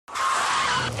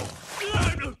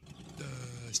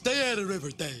Stay out of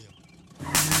Riverdale.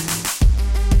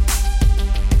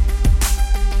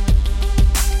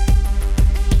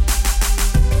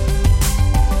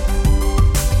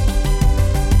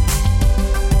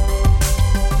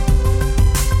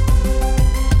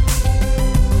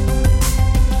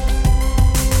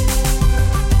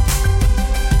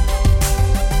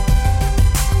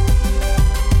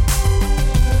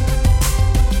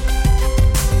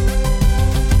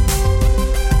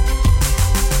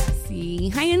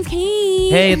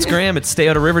 Hey, it's Graham. It's Stay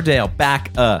Out of Riverdale.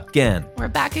 Back again. We're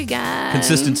back again.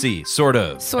 Consistency, sort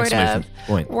of. Sort of.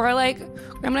 Point. We're like,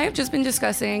 Graham and I have just been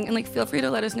discussing, and like, feel free to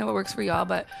let us know what works for y'all,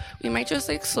 but we might just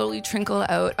like slowly trickle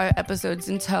out our episodes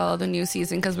until the new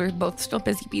season because we're both still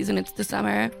busy bees and it's the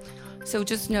summer. So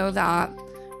just know that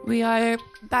we are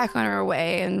back on our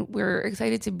way and we're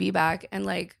excited to be back. And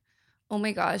like, oh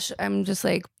my gosh, I'm just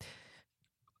like,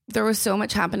 there was so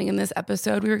much happening in this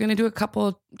episode. We were going to do a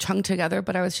couple chunk together,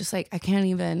 but I was just like, I can't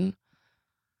even,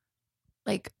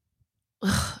 like,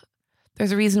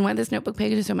 there's a reason why this notebook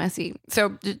page is so messy.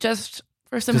 So just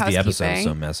for some housekeeping. The episode's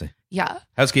so messy. Yeah.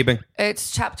 Housekeeping.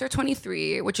 It's chapter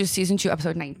 23, which is season 2,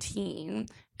 episode 19,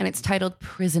 and it's titled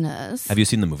Prisoners. Have you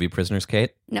seen the movie Prisoners,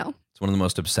 Kate? No. It's one of the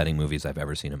most upsetting movies I've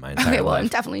ever seen in my entire life. Okay, well, I'm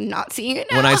definitely not seeing it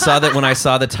now. When I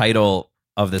saw the title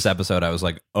of this episode, I was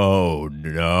like, oh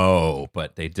no,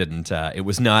 but they didn't. It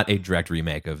was not a direct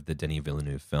remake of the Denis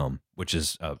Villeneuve film, which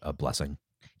is a blessing.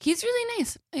 He's really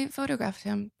nice. I photographed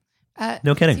him.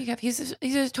 No kidding. He's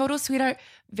a total sweetheart,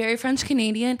 very French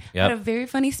Canadian, Yep. had a very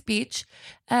funny speech,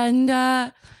 and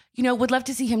would love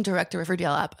to see him direct a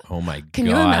Riverdale app. Oh my God. Can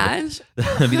you imagine?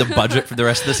 That'd be the budget for the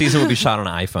rest of the season would be shot on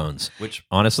iPhones, which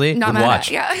honestly, Not would mad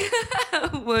watch. at, yeah.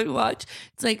 Would watch.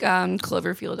 It's like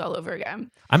Cloverfield all over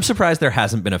again. I'm surprised there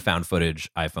hasn't been a found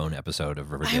footage iPhone episode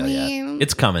of Riverdale yet.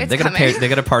 It's coming. It's They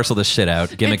gotta parcel this shit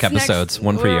out. Gimmick It's episodes,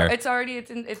 one per year. It's already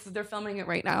they're filming it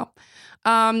right now.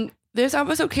 This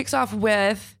episode kicks off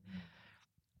with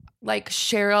like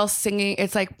Cheryl singing.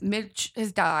 It's like Midge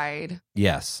has died.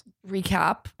 Yes.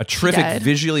 Recap. A terrific, Dead.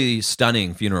 visually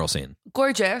stunning funeral scene.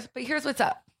 Gorgeous. But here's what's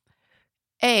up.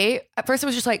 At first it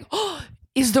was just like, oh,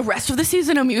 is the rest of the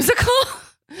season a musical?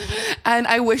 And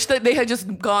I wish that they had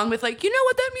just gone with like, you know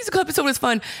what, that musical episode was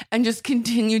fun, and just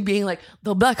continued being like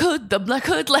the Black Hood,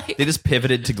 like They just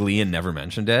pivoted to Glee and never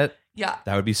mentioned it. yeah.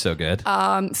 That would be so good.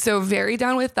 So very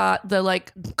down with that. The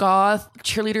like goth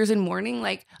cheerleaders in mourning,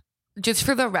 like just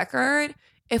for the record,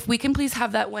 if we can please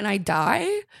have that when I die,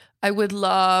 I would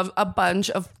love a bunch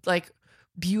of like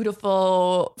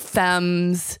beautiful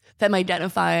femme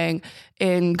identifying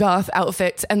in goth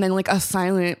outfits and then like a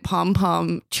silent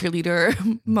pom-pom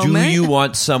cheerleader moment. Do you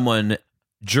want someone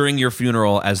during your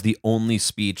funeral as the only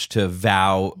speech to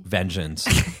vow vengeance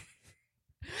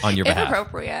on your behalf?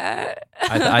 Inappropriate.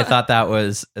 I thought that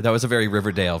was a very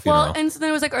Riverdale funeral. Well, and so then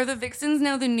I was like, are the Vixens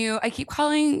now the new? I keep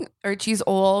calling Archie's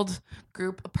old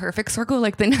group a Perfect Circle,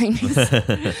 like the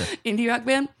 90s indie rock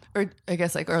band, or I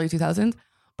guess like early 2000s.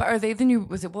 But are they the new?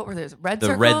 What were those? Red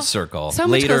Circle? The Red Circle, So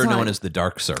much later goes on. known as the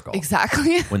Dark Circle.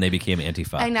 Exactly. When they became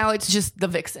Antifa. And now it's just the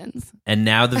Vixens. And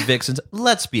now the Vixens,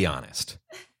 let's be honest.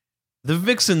 The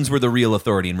Vixens were the real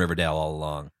authority in Riverdale all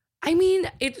along. I mean,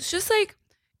 it's just like,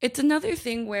 it's another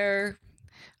thing where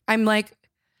I'm like,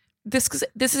 this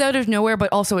is out of nowhere,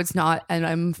 but also it's not, and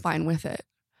I'm fine with it.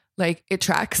 Like, it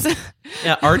tracks.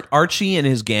 Yeah, Archie and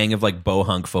his gang of like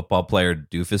bohunk football player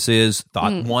doofuses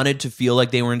wanted to feel like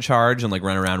they were in charge and like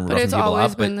run around roughing it's people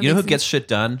always up. But been the you know who Vixens. gets shit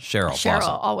done? Cheryl. Blossom.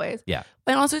 Always. Yeah.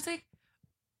 And also it's like,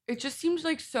 it just seems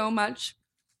like so much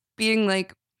being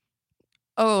like,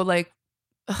 oh, like,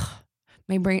 ugh,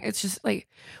 my brain, it's just like,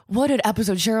 what an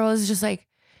episode. Cheryl is just like,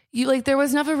 you like, there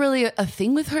was never really a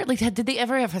thing with her. Like, did they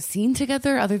ever have a scene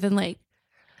together other than like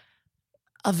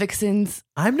a Vixen's?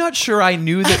 I'm not sure I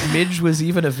knew that Midge was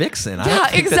even a Vixen. I don't Yeah,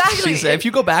 think that exactly. if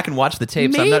you go back and watch the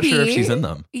tapes, I'm not sure if she's in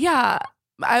them. Yeah.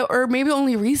 Or maybe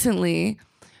only recently.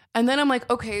 And then I'm like,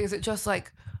 okay, is it just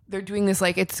like they're doing this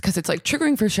like it's because it's like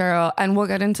triggering for Cheryl, and we'll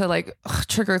get into like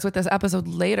triggers with this episode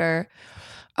later.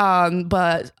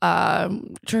 But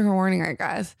trigger warning, I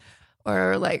guess,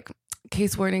 or like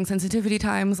case warning, sensitivity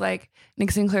times. Like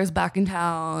Nick Sinclair's back in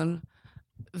town.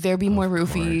 There be more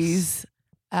roofies,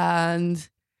 and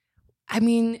I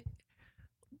mean,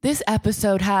 this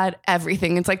episode had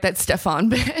everything. It's like that Stefan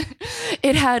bit.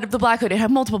 It had the Black Hood. It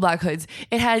had multiple Black Hoods.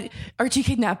 It had Archie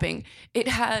kidnapping. It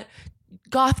had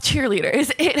goth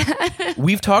cheerleaders. It had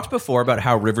We've talked before about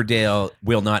how Riverdale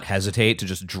will not hesitate to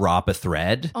just drop a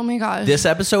thread. oh my gosh. This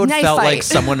episode Knife felt fight. like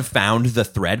someone found the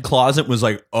thread closet and was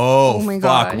like, oh my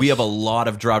fuck, gosh. we have a lot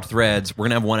of dropped threads. We're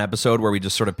going to have one episode where we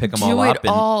just sort of pick them Do all it up and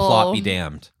all. plot be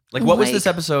damned. Like, what was Like- this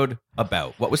episode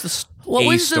about? What was the What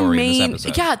was the story main? in this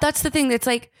episode? Yeah, that's the thing. It's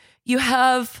like you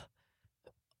have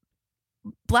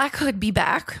Black Hood be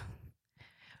back,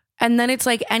 and then it's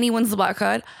like anyone's the Black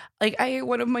Hood. Like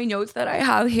one of my notes that I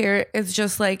have here is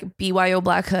just like BYO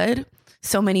Black Hood.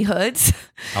 So many hoods,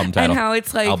 Album title. and how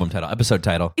it's like Album title. Episode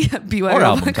title. yeah, BYO Or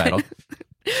album Black Hood. title.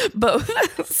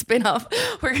 Both spin off.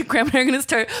 Graham and I are gonna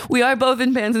start. We are both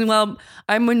in bands, and well,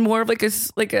 I'm in more of like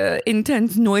a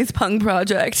intense noise punk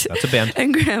project. That's a band.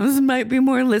 And Graham's might be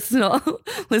more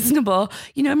listenable.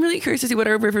 You know, I'm really curious to see what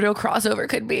our Riverdale crossover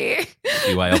could be.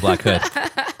 BYO Black Hood.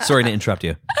 Sorry to interrupt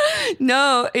you.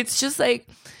 No, it's just like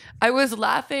I was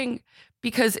laughing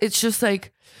because it's just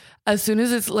like as soon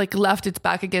as it's like left, it's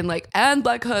back again. Like and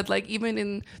Black Hood. Like even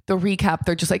in the recap,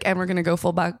 they're just like, and we're gonna go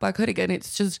full Black Hood again.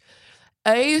 It's just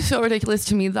so ridiculous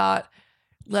to me that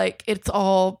like it's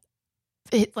all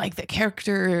like the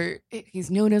character he's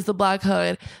known as the Black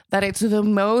Hood, that it's the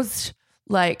most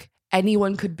like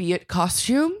anyone could be at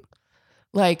costume.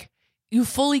 Like you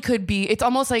fully could be. It's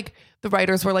almost like the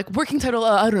writers were like working title,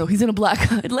 I don't know, he's in a Black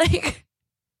Hood. Like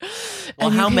Well,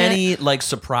 and you how can't- many like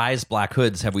surprise Black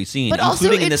Hoods have we seen? But also,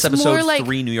 including in this it's more episode, like-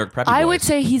 3 New York Preppy I Boys. would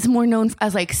say he's more known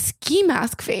as like ski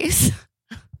mask face.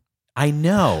 I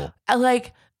know.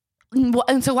 Like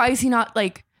and so why is he not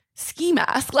like ski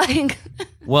mask? Like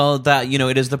Well, that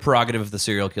it is the prerogative of the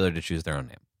serial killer to choose their own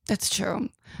name. that's true.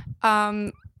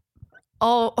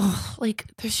 Like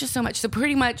there's just so much. So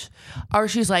pretty much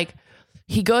Archie's like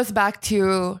he goes back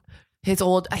to his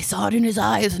old I saw it in his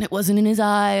eyes and it wasn't in his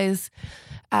eyes.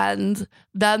 And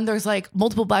then there's like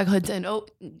multiple Black Hoods and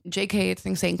JK it's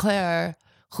in St. Clair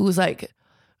who's like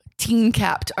teen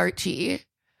capped Archie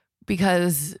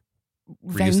because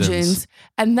Reasons. vengeance.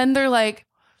 And then they're like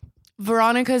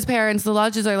Veronica's parents, the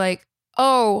Lodges are like,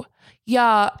 oh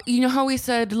yeah, you know how we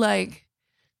said like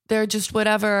they're just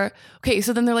whatever. Okay,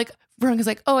 so then they're like, Veronica's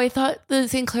like, oh, I thought the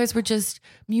St. Clairs were just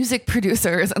music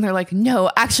producers. And they're like,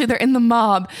 no, actually they're in the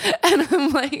mob. And I'm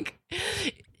like,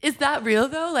 is that real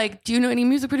though? Like, do you know any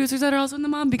music producers that are also in the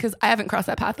mob? Because I haven't crossed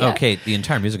that path yet. Okay, the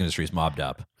entire music industry is mobbed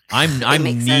up. I'm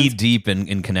makes knee sense. deep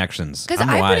in connections. Because I'm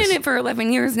I've wise. been in it for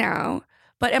 11 years now.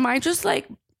 But am I just like,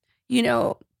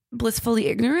 blissfully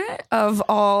ignorant of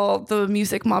all the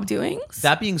music mob doings?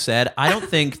 That being said, I don't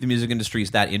think the music industry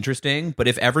is that interesting, but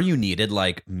if ever you needed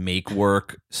like make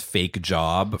work fake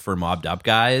job for mobbed up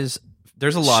guys,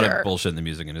 there's a lot Sure. of bullshit in the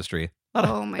music industry.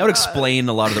 Oh my That would God. explain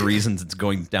a lot of the reasons it's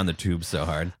going down the tube so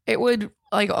hard. It would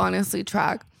like honestly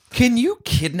track. Can you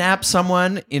kidnap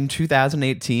someone in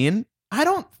 2018? I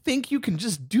don't think you can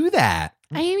just do that.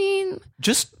 I mean,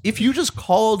 Just if you just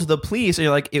called the police and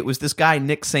you're like, it was this guy,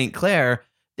 Nick St. Clair,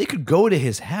 they could go to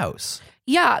his house.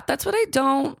 yeah, that's what I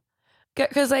don't get.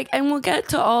 Because like, and we'll get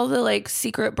to all the like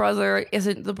secret brother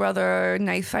isn't the brother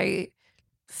knife fight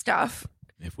stuff.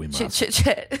 If we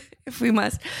Shit, if we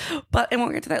must. But and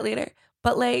we'll get to that later.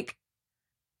 But like,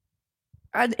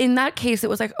 in that case, it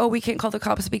was like, oh, we can't call the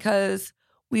cops because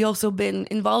we also been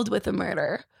involved with the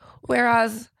murder.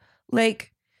 Whereas,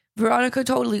 like, Veronica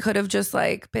totally could have just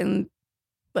like been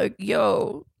like,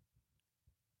 yo,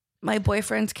 my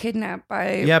boyfriend's kidnapped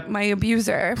by Yep. my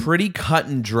abuser. Pretty cut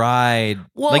and dried.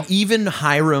 Well- like even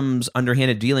Hiram's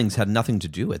underhanded dealings had nothing to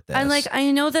do with this. And like,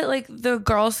 I know that like the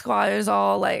girl squad is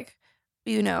all like,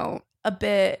 a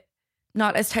bit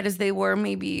not as tight as they were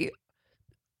maybe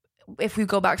if we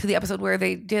go back to the episode where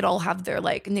they did all have their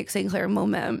like Nick St. Clair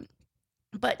moment.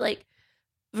 But like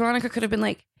Veronica could have been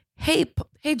like, hey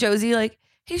Josie, like,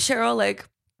 hey Cheryl, like,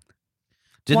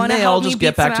 didn't wanna they all help me just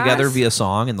get beat back some together ass? via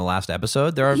song in the last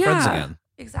episode? They're friends Yeah. again.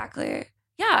 Exactly.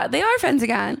 Yeah, they are friends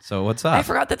again. So what's I up?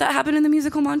 forgot that happened in the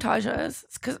musical montages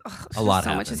because A lot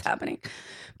so much is happened. happening.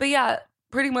 But yeah,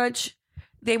 pretty much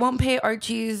they won't pay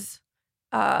Archie's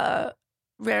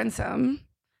ransom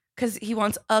because he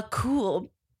wants a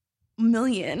cool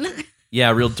million.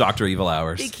 Yeah, real Dr. Evil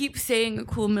hours. They keep saying a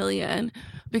cool million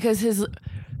because his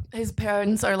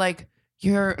parents are like,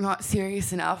 you're not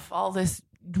serious enough. All this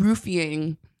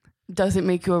roofing doesn't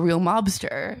make you a real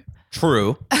mobster.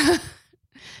 True.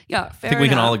 Yeah, I fair think we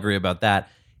can enough. all agree about that.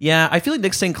 Yeah, I feel like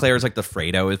Nick St. Clair is like the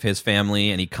Fredo of his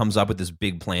family, and he comes up with this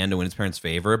big plan to win his parents'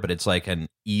 favor, but it's like an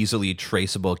easily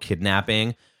traceable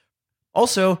kidnapping.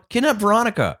 Also, kidnap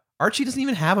Veronica. Archie doesn't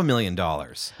even have $1 million. Why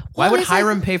Well, would it's like-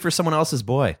 Hiram pay for someone else's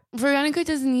boy? Veronica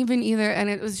doesn't even either, and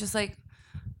it was just like,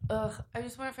 ugh. I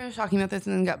just want to finish talking about this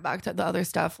and then get back to the other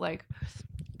stuff, like,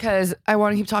 because I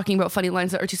want to keep talking about funny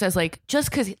lines that Archie says, like,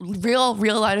 just because real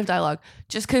line of dialogue,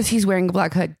 just because he's wearing a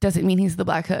black hood doesn't mean he's the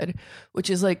Black Hood, which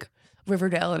is like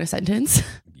Riverdale in a sentence.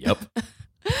 Yep.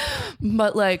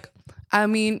 But like, I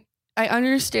mean, I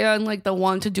understand like the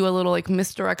want to do a little like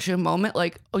misdirection moment,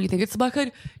 like, oh, you think it's Black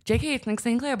Hood? JK, it's Nick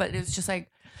St. Clair, but it's just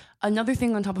like another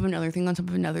thing on top of another thing on top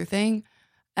of another thing.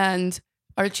 And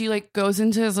Archie like goes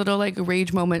into his little like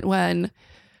rage moment when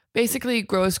basically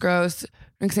gross,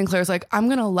 Nick St. Clair's like, I'm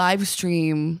gonna live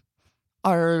stream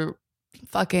our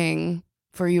fucking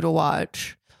for you to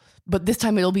watch, but this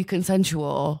time it'll be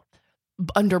consensual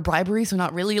under bribery, so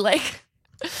not really like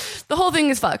the whole thing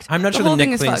is fucked. I'm not sure that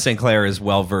Nick St. Clair is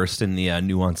well versed in the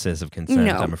nuances of consent.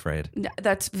 No. I'm afraid.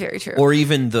 That's very true. Or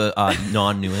even the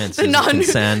non-nuances of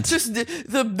consent. Just the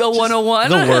 101.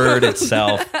 The word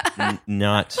itself,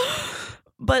 not.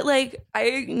 But like,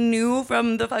 I knew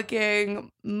from the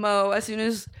fucking Mo as soon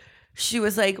as she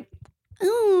was like,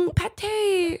 "Ooh,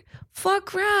 pate, foie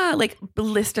gras," like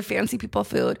list of fancy people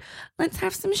food. Let's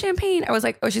have some champagne. I was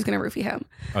like, oh, she's gonna roofie him.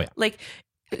 Oh yeah. Like,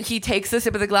 he takes a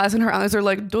sip of the glass and her eyes are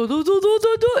like, do, do, do, do,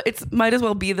 do, do. It's might as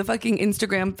well be the fucking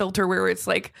Instagram filter where it's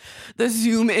like the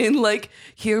zoom in, like,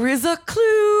 here is a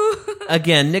clue.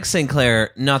 Again, Nick St.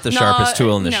 Clair, not the sharpest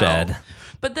tool in the shed.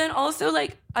 But then also,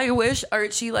 like, I wish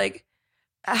Archie, like,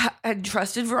 had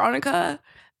trusted Veronica,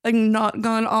 like, not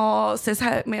gone all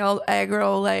cishet male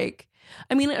aggro. Like,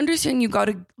 I mean, I understand you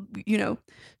gotta, you know,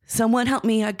 someone help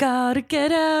me, I gotta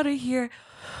get out of here.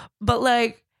 But,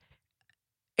 like,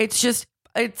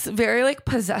 it's very like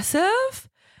possessive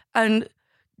and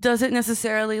doesn't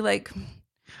necessarily like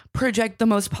project the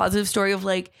most positive story of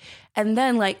like, and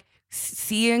then like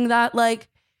seeing that like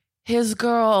his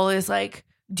girl is like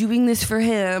doing this for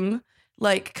him,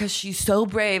 like, because she's so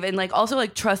brave, and like also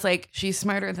like trust like she's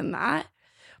smarter than that.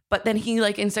 But then he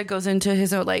like instead goes into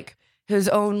his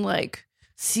own like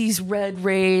sees red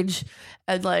rage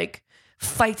and like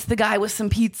fights the guy with some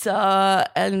pizza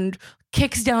and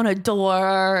kicks down a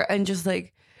door and just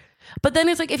like, but then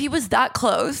it's like, if he was that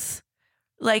close,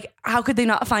 like, how could they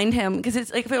not find him? Because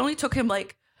it's like, if it only took him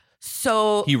like,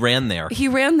 so he ran there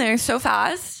so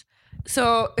fast.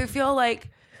 So I feel like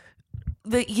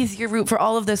the easier route for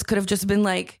all of this could have just been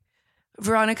like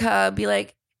Veronica be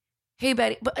like, hey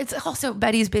Betty, but it's also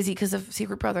Betty's busy because of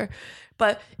Secret Brother.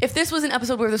 But if this was an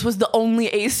episode where this was the only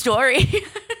A story,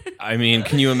 I mean,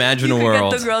 can you imagine a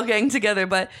world? Get the girl gang together,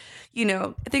 but you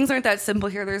know, things aren't that simple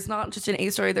here. There's not just an A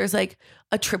story. There's like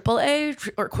a triple A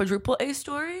or quadruple A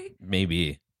story.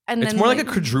 Maybe. And it's then more like a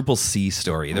quadruple C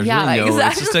story. There's yeah, really no,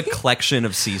 exactly. It's just a collection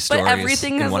of C stories. But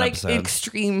everything in has one like episode.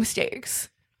 extreme stakes.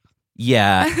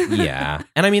 Yeah.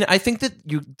 And I mean, I think that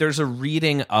there's a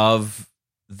reading of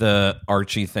the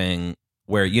Archie thing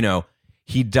where, you know,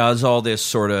 he does all this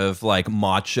sort of like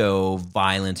macho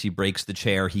violence. He breaks the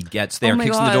chair. He gets there,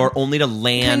 kicks in the door, only to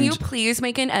land. Can you please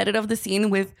make an edit of the scene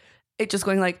with it just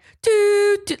going like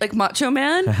doo, doo, like Macho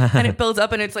Man, and it builds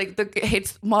up and it's like it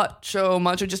hits macho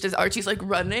just as Archie's like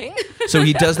running. So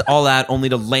he does all that only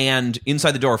to land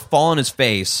inside the door, fall on his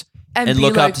face, and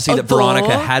look like, up to see that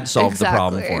Veronica had solved the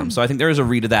problem for him. So I think there is a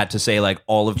read of that to say like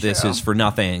all of this is for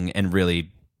nothing, and really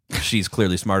she's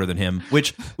clearly smarter than him.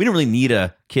 Which we don't really need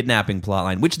a kidnapping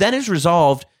plotline, which then is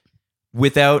resolved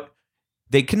without.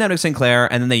 They kidnap St. Clair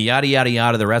and then they yada, yada,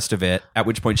 yada the rest of it, at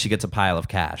which point she gets a pile of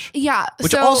cash. Yeah.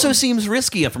 Which also seems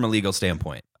risky from a legal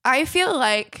standpoint. I feel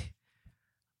like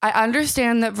I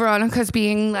understand that Veronica's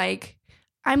being like,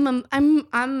 I'm an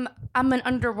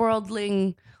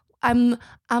underworldling. I'm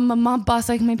a mob boss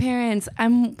like my parents.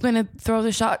 I'm going to throw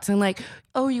the shots and like,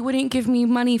 oh, you wouldn't give me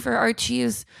money for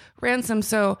Archie's ransom,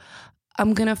 so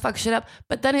I'm going to fuck shit up.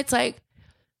 But then it's like,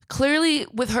 clearly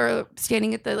with her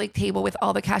standing at the like table with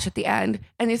all the cash at the end,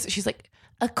 and she's like,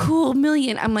 a cool $1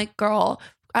 million. I'm like, girl,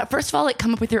 first of all, like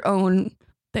come up with your own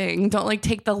thing. Don't like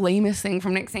take the lamest thing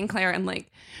from Nick St. Clair and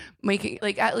like make it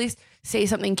like at least say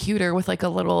something cuter with like a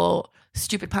little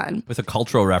stupid pun. With a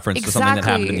cultural reference to something that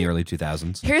happened in the early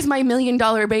 2000s. Here's my $1 million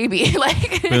baby.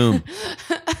 Like boom.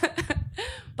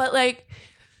 But like,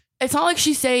 it's not like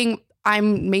she's saying,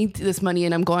 I'm made this money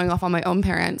and I'm going off on my own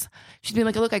parents. She's being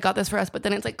like, look, I got this for us. But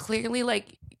then it's like clearly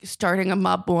like starting a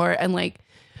mob war and like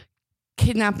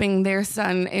kidnapping their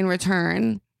son in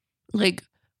return, like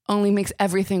only makes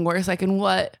everything worse. Like in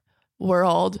what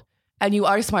world? And you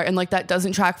are smart. And like that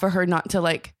doesn't track for her not to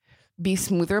like be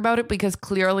smoother about it, because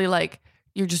clearly like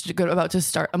you're just about to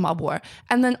start a mob war.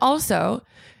 And then also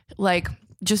like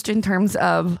just in terms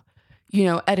of, you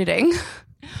know, editing,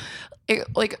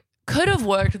 it like could have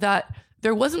worked that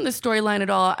there wasn't the storyline at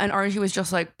all, and Archie was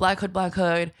just like Black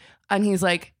Hood, and he's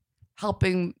like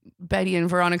helping Betty and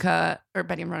Jughead,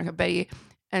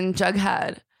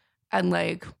 and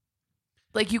like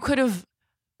you could have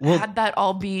had that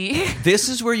all be. This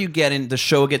is where the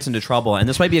show gets into trouble, and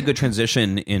this might be a good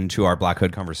transition into our Black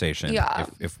Hood conversation. Yeah.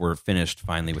 If we're finished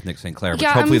finally with Nick St. Clair, which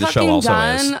Yeah, hopefully I'm the show fucking also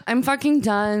done. is. I'm fucking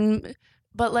done.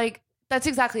 But like, that's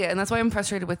exactly it. And that's why I'm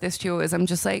frustrated with this too, is I'm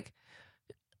just like,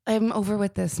 I'm over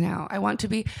with this now. I want to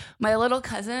be my little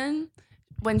cousin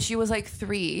when she was like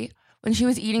 3, when she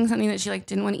was eating something that she like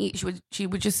didn't want to eat, she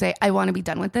would just say, I want to be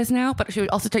done with this now. But she would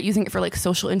also start using it for like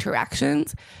social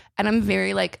interactions. And I'm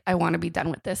very like, I want to be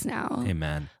done with this now.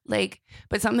 Amen. Like,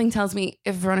 but something tells me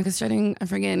if Veronica's starting a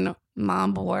friggin'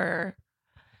 mom bore,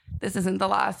 this isn't the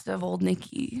last of old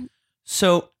Nikki.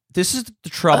 So this is the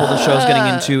trouble the show's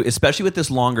getting into, especially with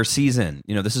this longer season.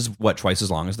 You know, this is twice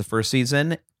as long as the first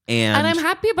season. And I'm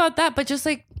happy about that, but just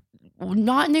like,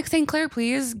 not Nick St. Clair,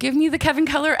 please. Give me the Kevin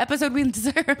Keller episode we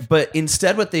deserve. But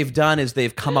instead what they've done is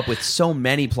they've come up with so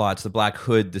many plots, the Black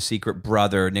Hood, the secret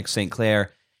brother, Nick St.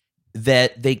 Clair,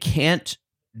 that they can't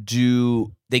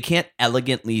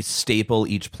elegantly staple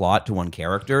each plot to one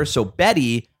character. So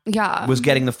Betty was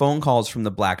getting the phone calls from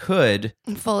the Black Hood,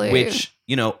 fully, which,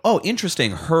 you know,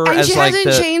 interesting. Her and as she like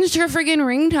hasn't changed her friggin'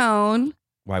 ringtone.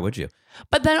 Why would you?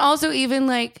 But then also even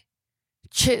like,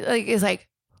 is like,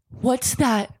 what's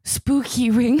that spooky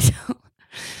ringtone?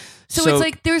 So it's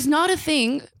like, there's not a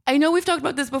thing. I know we've talked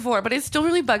about this before, but it still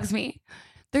really bugs me.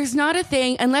 There's not a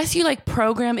thing unless you like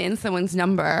program in someone's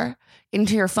number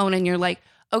into your phone and you're like,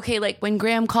 okay, like when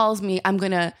Graham calls me, I'm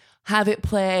going to have it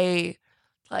play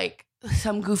like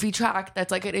some goofy track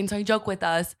that's like an inside joke with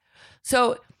us.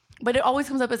 So, but it always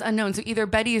comes up as unknown. So either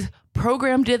Betty's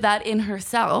programmed did that in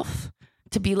herself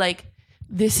to be like,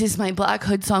 this is my Black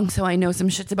Hood song, so I know some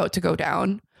shit's about to go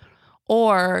down.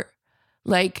 Or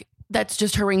like that's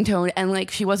just her ringtone and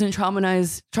like she wasn't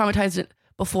traumatized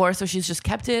before, so she's just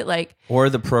kept it. Like, or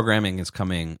the programming is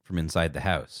coming from inside the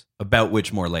house, about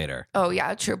which more later. Oh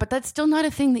yeah, true, but that's still not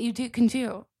a thing that you can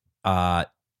do. I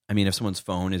mean, if someone's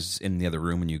phone is in the other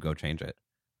room and you go change it.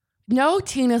 No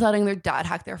teen is letting their dad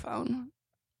hack their phone.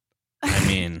 I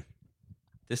mean,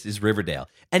 this is Riverdale.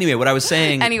 Anyway, what I was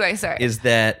saying sorry. is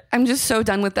that I'm just so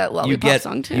done with that lollipop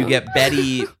song too. You get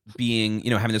Betty being,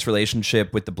 having this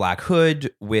relationship with the Black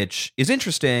Hood, which is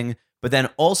interesting. But then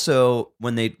also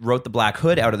when they wrote the Black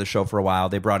Hood out of the show for a while,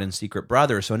 they brought in Secret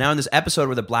Brother. So now in this episode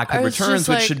where the Black Hood returns,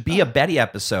 which should be a Betty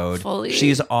episode,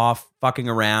 she's off fucking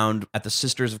around at the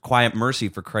Sisters of Quiet Mercy,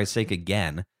 for Christ's sake,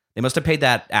 again. They must have paid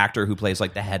that actor who plays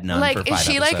like the head nun for 5 episodes. Is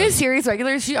she like a series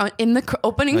regular? Is she in the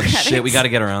opening credits? Shit, we got to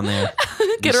get her on there.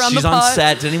 Get her on She's the on pod.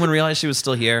 set. Did anyone realize she was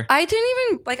still here? I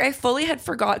didn't even, I fully had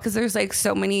forgot because there's like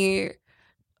so many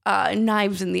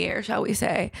knives in the air, shall we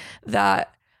say,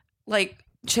 that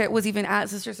Chit was even at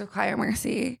Sisters of Quiet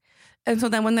Mercy. And so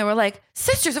then when they were like,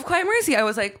 Sisters of Quiet Mercy, I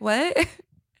was like, what?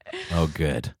 Oh,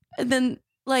 good. And then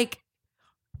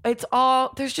it's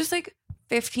all, there's just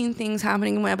 15 things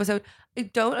happening in one episode. I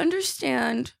don't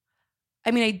understand.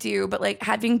 I mean, I do, but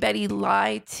having Betty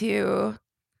lie to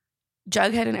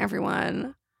Jughead and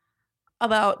everyone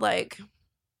about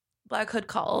Black Hood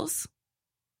calls.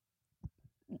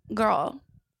 Girl,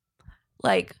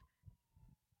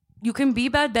 you can be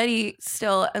Bad Betty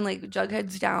still and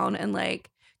Jughead's down and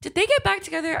did they get back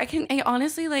together? I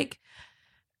honestly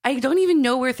I don't even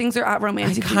know where things are at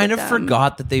romantically. I kind of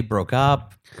forgot that they broke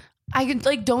up. I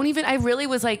don't even, I really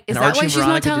was is and that Archie why and she's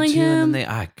Veronica not telling did too, him? And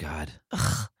then God.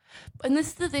 Ugh. And this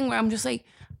is the thing where I'm just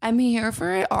I'm here for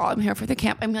it all. I'm here for the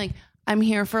camp. I'm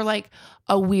here for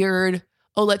a weird,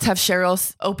 let's have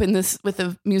Cheryl open this with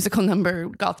a musical number,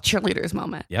 goth cheerleaders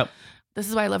moment. Yep. This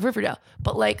is why I love Riverdale.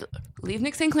 But leave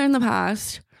Nick St. Clair in the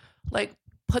past.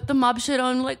 Put the mob shit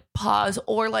on pause,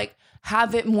 or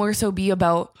have it more so be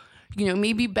about,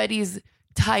 maybe Betty's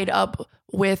tied up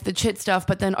with the Chit stuff,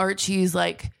 but then Archie's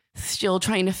still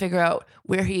trying to figure out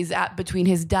where he's at between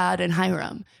his dad and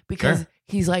Hiram, because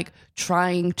he's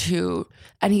trying to,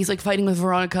 and he's fighting with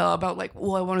Veronica about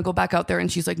well, I want to go back out there,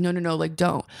 and she's no,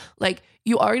 don't.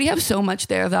 You already have so much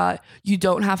there that you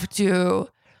don't have to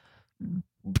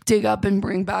dig up and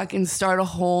bring back and start a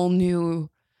whole new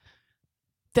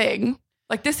thing.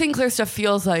 This St. Clair stuff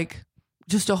feels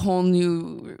just a whole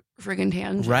new friggin'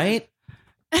 tangent. Right?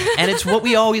 And it's what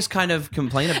we always kind of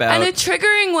complain about. And a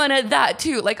triggering one at that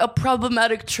too, a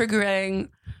problematic triggering.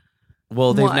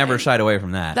 Well, they've never shied away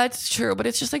from that. That's true, but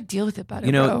it's just deal with it better.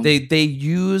 Bro. They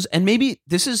use, and maybe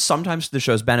this is sometimes to the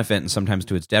show's benefit and sometimes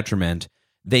to its detriment,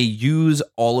 they use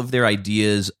all of their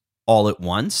ideas all at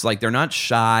once. Like, they're not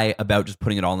shy about just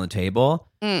putting it all on the table.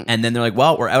 Mm. And then they're like,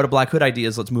 well, we're out of Black Hood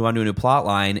ideas. Let's move on to a new plot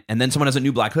line. And then someone has a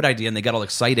new Black Hood idea and they get all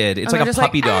excited. It's And like they're a just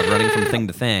puppy like, dog running from thing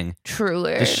to thing.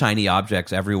 Truly. Just shiny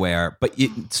objects everywhere. But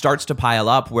it starts to pile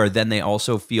up where then they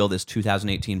also feel this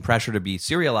 2018 pressure to be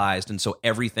serialized. And so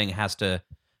everything has to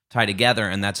tie together.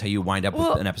 And that's how you wind up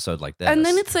with an episode like this. And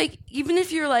then it's like, even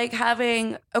if you're like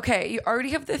having, okay, you already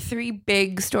have the three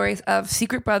big stories of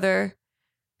Secret Brother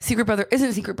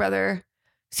isn't Secret Brother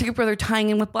tying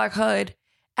in with Black Hood,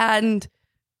 and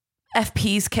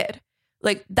FP's kid.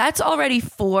 Like, that's already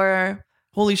 4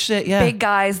 holy shit, yeah. big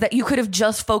guys that you could have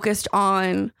just focused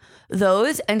on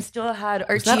those and still had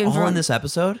Archie Is that and all in Veronica. this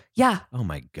episode? Yeah. Oh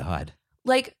my God.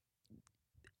 Like,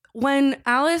 when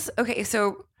Alice, okay,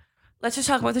 so let's just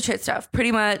talk about the shit stuff.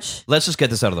 Pretty much. Let's just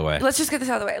get this out of the way. Let's just get this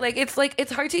out of the way. Like,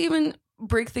 it's hard to even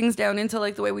break things down into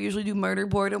like the way we usually do murder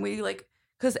board, and we like,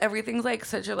 because everything's like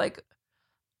such a like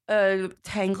a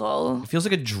tangle. It feels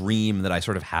like a dream that I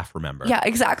sort of half remember. Yeah,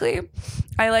 exactly.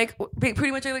 I like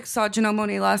pretty much I like saw Janelle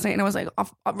Monáe last night, and I was like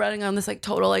running on this like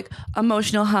total like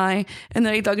emotional high, and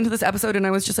then I dug into this episode, and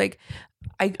I was just like,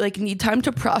 I like need time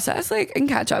to process like and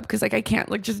catch up, because like I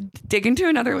can't like just dig into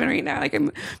another one right now. Like,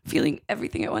 I'm feeling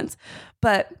everything at once.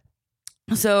 But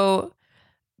so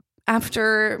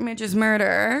after Midge's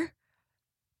murder,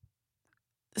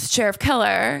 Sheriff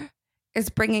Keller is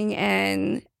bringing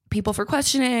in people for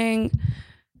questioning.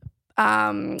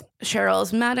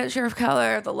 Cheryl's mad at Sheriff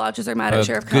Keller. The lodges are mad at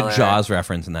Sheriff Keller. Good Jaws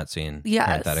reference in that scene. Yes.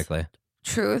 Parenthetically.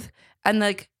 Truth. And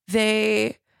like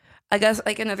I guess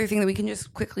like another thing that we can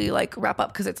just quickly like wrap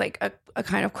up, because it's like a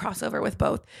kind of crossover with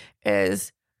both,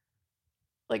 is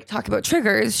like talk about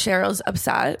triggers. Cheryl's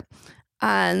upset,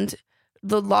 and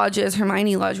the lodges,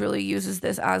 Hermione Lodge, really uses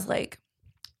this as like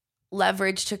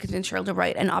leverage to convince Cheryl to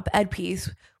write an op-ed piece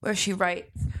where she writes,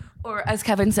 or as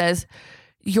Kevin says,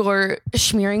 you're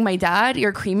smearing my dad,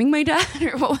 you're creaming my dad,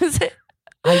 or what was it?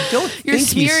 I don't You're think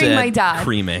he smearing said my dad.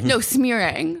 creaming. No,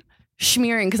 smearing,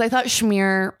 because I thought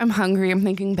schmear. I'm hungry. I'm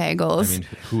thinking bagels. I mean,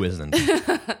 who isn't?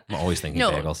 I'm always thinking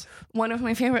No. bagels. One of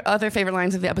my other favorite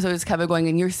lines of the episode is Kevin going,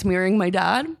 "And you're smearing my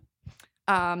dad."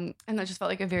 And that just felt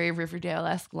like a very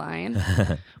Riverdale-esque line.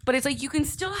 But it's like you can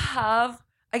still have,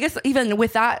 I guess even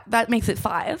with that makes it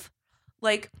 5.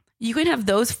 Like, you can have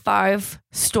those 5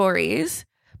 stories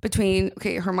between,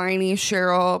 okay, Hermione,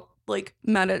 Cheryl, like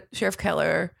mad at Sheriff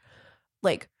Keller,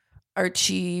 like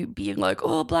Archie being like,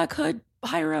 oh, Black Hood,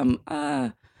 Hiram,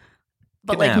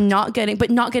 but like not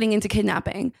getting into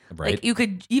kidnapping. Right. Like, you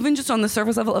could even just on the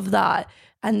surface level of that,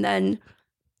 and then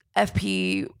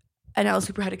FP and Alice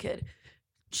Cooper had a kid.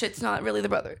 Shit's not really the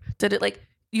brother. Did it like,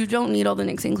 you don't need all the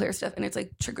Nick St. Clair stuff, and it's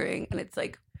like triggering, and it's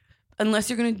like, unless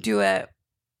you're gonna do it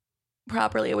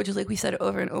properly, which is like we said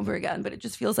over and over again, but it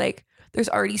just feels like there's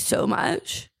already so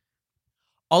much.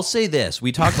 I'll say this.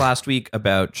 We talked last week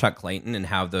about Chuck Clayton and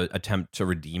how the attempt to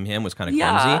redeem him was kind of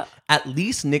clumsy. Yeah. At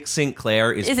least Nick St.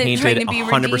 Clair is Isn't painted trying to be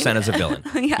 100% redeemed. as a villain.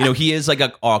 Yeah. You know, he is like a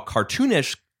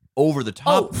cartoonish, over the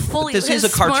top. Oh, fully. But this is a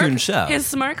His cartoon smirk- show. His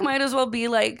smirk might as well be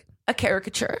like a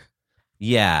caricature.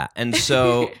 Yeah. And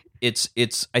so it's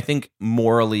I think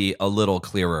morally a little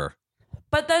clearer.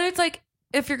 But then it's like,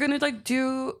 if you're gonna like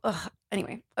do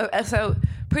anyway, so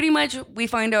pretty much we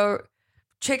find out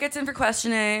Chick gets in for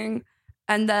questioning,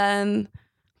 and then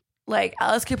like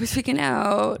Alice Cooper's freaking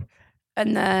out,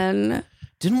 and then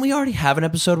Didn't we already have an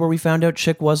episode where we found out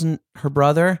Chick wasn't her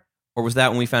brother? Or was that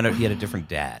when we found out he had a different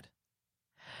dad?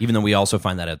 Even though we also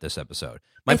find that out this episode.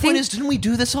 My point is, didn't we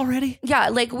do this already? yeah,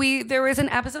 like there was an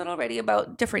episode already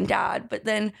about different dad, but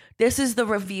then this is the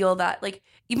reveal that like,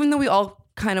 even though we all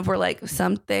kind of were like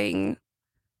something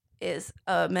is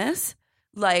amiss,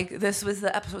 like this was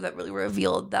the episode that really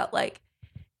revealed that like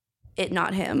it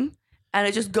not him. And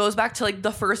it just goes back to like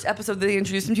the first episode that they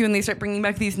introduced him to, and they start bringing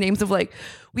back these names of like,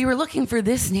 we were looking for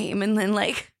this name, and then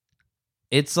like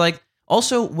It's like,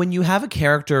 also, when you have a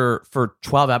character for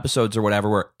 12 episodes or whatever,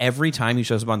 where every time he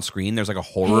shows up on screen, there's like a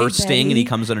horror Hey, sting Betty. and he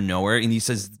comes out of nowhere and he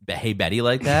says, "Hey, Betty,"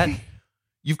 like that.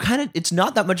 You've kind of, it's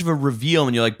not that much of a reveal.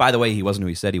 And you're like, by the way, he wasn't who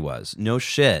he said he was. No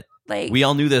shit. like We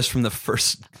all knew this from the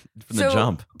the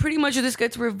jump. Pretty much this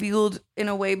gets revealed in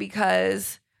a way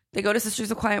because they go to Sisters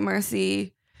of Quiet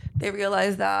Mercy. They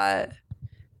realize that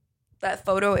that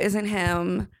photo isn't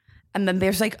him. And then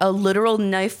there's like a literal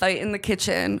knife fight in the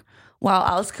kitchen while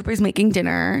Alice Cooper's making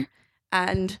dinner.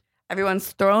 And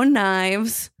everyone's throwing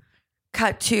knives.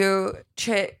 Cut to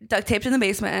duct taped in the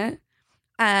basement.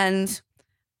 And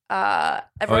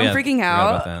everyone freaking Forgot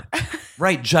out. about that.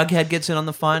 Right, Jughead gets in on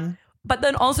the fun. But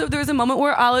then also there's a moment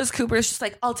where Alice Cooper is just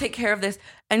like, I'll take care of this.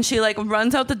 And she like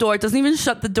runs out the door, doesn't even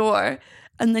shut the door.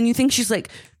 And then you think she's like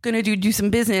gonna do some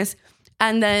business.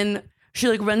 And then she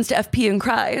like runs to FP and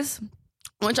cries,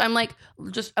 which I'm like,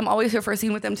 I'm always here for a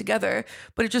scene with them together.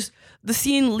 But the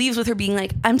scene leaves with her being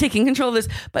like, I'm taking control of this.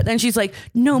 But then she's like,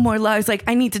 no more lies. Like,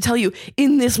 I need to tell you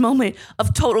in this moment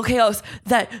of total chaos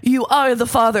that you are the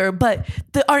father, but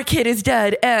our kid is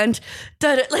dead. And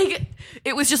like,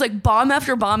 it was just like bomb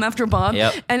after bomb after bomb.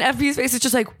 Yep. And FP's face is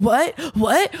just like, what?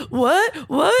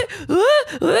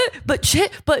 But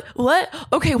shit, but what?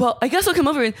 Okay, well, I guess I'll come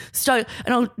over and start,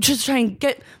 and I'll just try and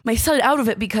get my son out of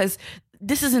it because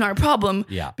this isn't our problem.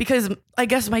 Yeah. Because I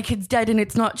guess my kid's dead and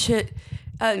it's not shit.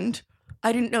 And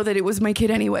I didn't know that it was my kid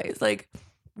anyways. Like,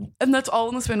 and that's all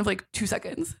in the span of like 2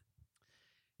 seconds.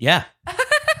 Yeah.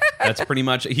 That's pretty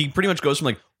much, he pretty much goes from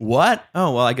like, what?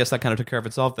 Oh, well, I guess that kind of took care of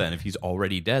itself then. If he's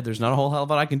already dead, there's not a whole hell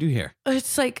of a lot I can do here.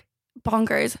 It's like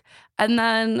bonkers. And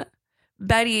then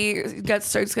Betty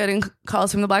starts getting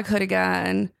calls from the Black Hood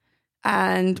again.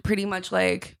 And pretty much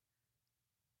like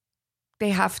they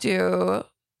have to,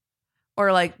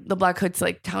 or like the Black Hood's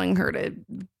like telling her to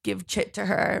give Chit to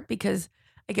her because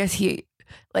I guess he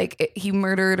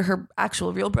murdered her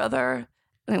actual real brother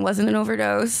and it wasn't an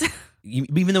overdose.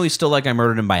 Even though he's still like, I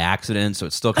murdered him by accident, so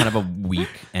it's still kind of a weak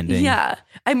ending. Yeah.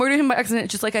 I murdered him by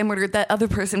accident just like I murdered that other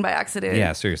person by accident.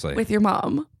 Yeah, seriously. With your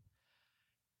mom.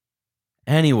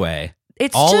 Anyway,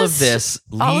 it's all just, of this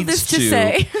all of leads this to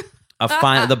say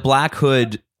the Black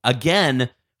Hood, again,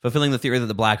 fulfilling the theory that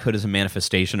the Black Hood is a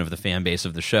manifestation of the fan base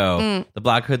of the show. The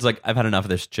Black Hood's like, I've had enough of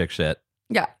this chick shit.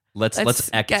 Yeah. Let's X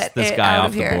get this it guy out off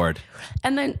of the here. board.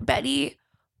 And then Betty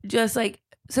just like,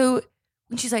 so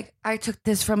when she's like, I took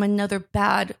this from another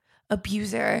bad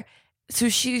abuser. So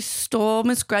she stole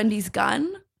Miss Grundy's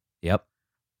gun. Yep.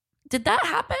 Did that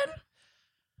happen?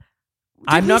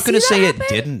 I'm not going to say it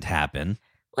happen? didn't happen.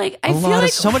 Like, I feel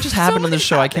like so much has happened on this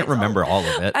show. I can't happened. remember all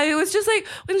of it. I was just like,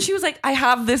 when she was like, I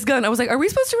have this gun, I was like, are we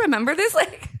supposed to remember this?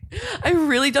 Like, I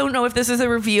really don't know if this is a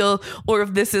reveal or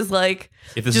if this is like,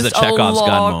 If this just is a Chekhov's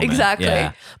gun moment. Exactly.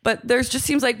 Yeah. But there's just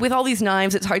seems like with all these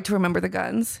knives, it's hard to remember the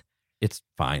guns. It's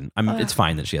fine. It's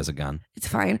fine that she has a gun. It's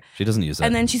fine. She doesn't use it.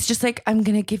 And then she's just like, I'm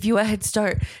going to give you a head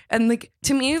start. And like,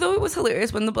 to me, though, it was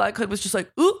hilarious when the Black Hood was just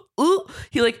like, ooh, ooh.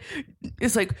 He like,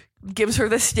 is like, gives her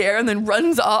the stare and then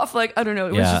runs off. Like, I don't know.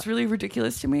 It was just really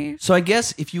ridiculous to me. So I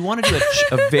guess if you want to do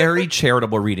a very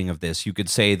charitable reading of this, you could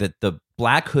say that the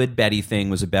Black Hood Betty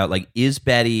thing was about like, is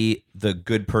Betty the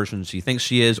good person she thinks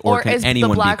she is, or can is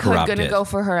anyone the Black be Hood corrupted? going to go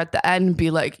for her at the end and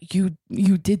be like, you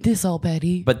did this all,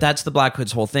 Betty? But that's the Black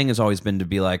Hood's whole thing has always been to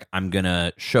be like, I'm going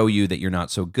to show you that you're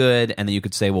not so good. And then you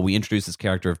could say, well, we introduced this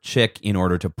character of Chick in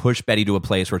order to push Betty to a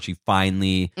place where she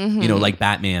finally, like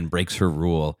Batman, breaks her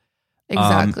rule.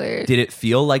 Exactly. Did it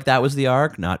feel like that was the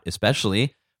arc? Not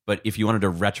especially. But if you wanted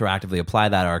to retroactively apply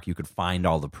that arc, you could find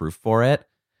all the proof for it.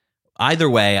 Either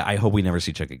way, I hope we never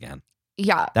see Chick again.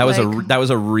 Yeah. That was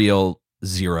a real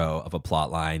zero of a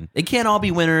plot line. They can't all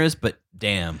be winners, but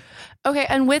damn. Okay,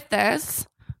 and with this,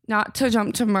 not to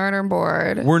jump to murder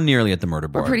board. We're nearly at the murder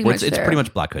board. pretty much It's there. pretty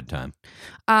much Black Hood time.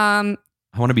 I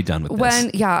want to be done with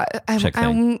this.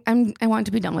 I want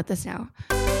to be done with this now.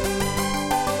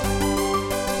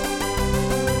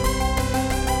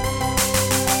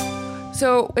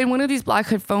 So in one of these Black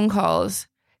Hood phone calls,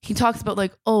 he talks about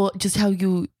like, oh, just how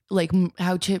you like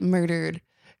how Chip murdered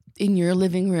in your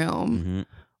living room,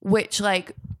 which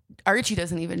like Archie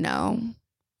doesn't even know.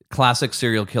 Classic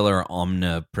serial killer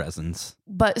omnipresence.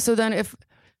 But so then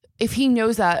if he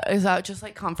knows that, is that just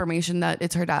like confirmation that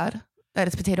it's her dad, that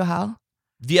it's Potato Hal?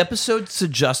 The episode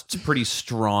suggests pretty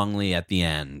strongly at the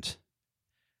end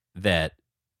that,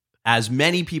 as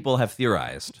many people have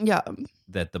theorized,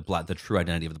 that the true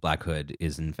identity of the Black Hood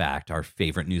is in fact our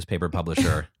favorite newspaper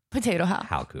publisher, Potato Hal.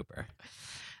 Hal Cooper.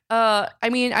 I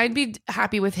mean, I'd be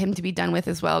happy with him to be done with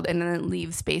as well, and then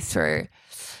leave space for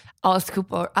Alice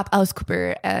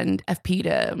Cooper and FP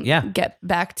to get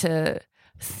back to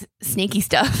snaky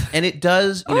stuff. And it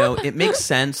does, it makes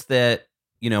sense that,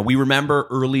 we remember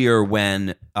earlier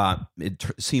when it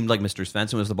seemed like Mr.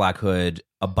 Svensson was the Black Hood,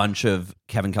 a bunch of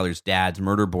Kevin Keller's dad's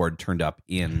murder board turned up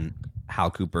in Hal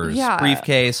Cooper's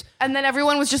briefcase. And then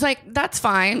everyone was just like, that's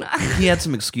fine. He had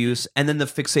some excuse. And then the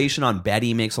fixation on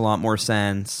Betty makes a lot more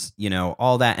sense,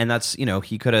 all that. And that's,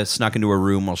 he could have snuck into her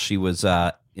room while she was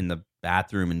in the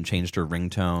bathroom and changed her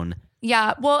ringtone.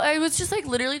 Yeah. Well, I was just like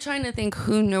literally trying to think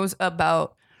who knows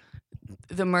about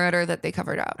the murder that they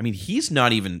covered up. I mean, he's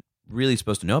not even really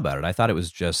supposed to know about it. I thought it was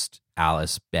just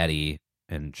Alice, Betty,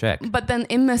 and Chick. But then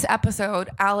in this episode,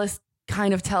 Alice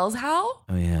kind of tells Hal.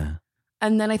 Oh, yeah.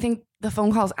 And then I think the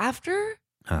phone calls after.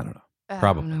 I don't know.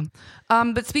 Probably. I don't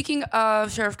know. But speaking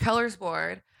of Sheriff Keller's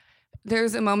board,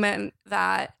 there's a moment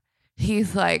that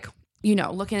he's like,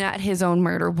 looking at his own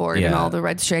murder board and all the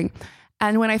red string.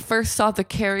 And when I first saw the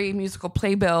Carrie musical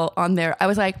playbill on there, I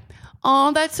was like,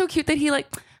 oh, that's so cute that he like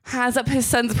has up his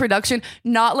son's production,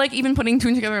 not like even putting two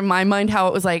and together in my mind how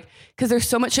it was like, because there's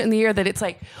so much shit in the air that it's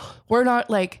like, we're not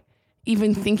like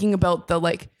even thinking about the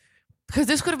like, because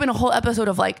this could have been a whole episode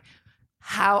of like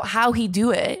how he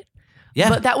do it. Yeah.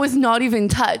 But that was not even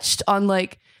touched on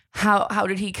like, how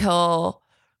did he kill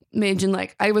Midge? And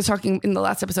like, I was talking in the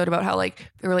last episode about how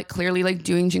like, they were like clearly like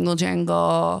doing Jingle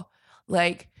Jangle,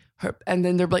 like her, and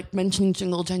then they're like mentioning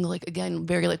Jingle Jangle, like again,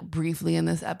 very like briefly in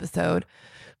this episode,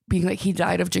 being like he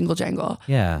died of Jingle Jangle.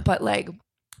 Yeah. But like,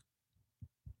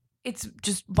 it's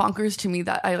just bonkers to me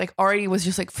that I like already was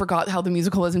just like forgot how the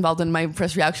musical was involved, and my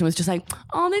first reaction was just like,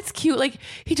 oh, that's cute. Like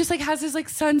he just like has his like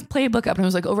son's playbook up, and I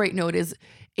was like, oh right, no,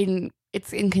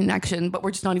 it's in connection, but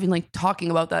we're just not even like talking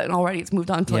about that, and already it's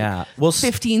moved on to like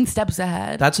 15 steps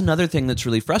ahead. That's another thing that's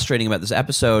really frustrating about this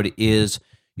episode is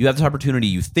you have this opportunity.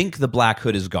 You think the Black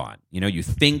Hood is gone. You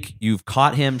think you've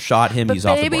caught him, shot him, but he's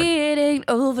off the board. Baby, it ain't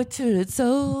over till it's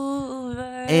over.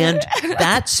 And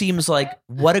that seems like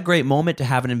what a great moment to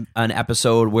have an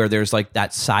episode where there's like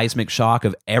that seismic shock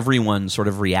of everyone sort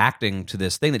of reacting to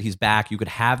this thing that he's back. You could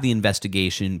have the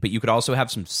investigation, but you could also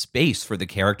have some space for the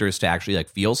characters to actually like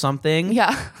feel something.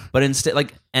 Yeah. But instead,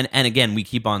 like, and again, we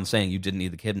keep on saying you didn't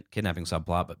need the kidnapping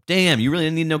subplot, but damn, you really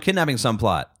didn't need no kidnapping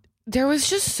subplot. There was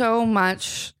just so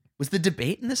much. Was the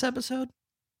debate in this episode?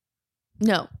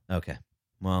 No. Okay.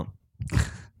 Well,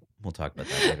 we'll talk about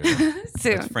that later.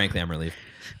 Soon. That's frankly, I'm relieved.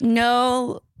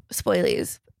 No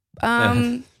spoilies.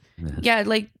 Yeah,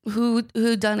 like who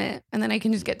done it, and then I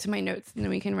can just get to my notes, and then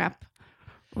we can wrap.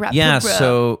 Yeah,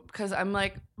 so because I'm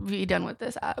like really done with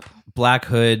this app. Black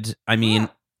Hood. I mean,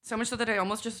 so much so that I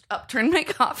almost just upturned my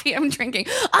coffee I'm drinking.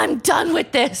 I'm done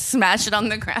with this. Smash it on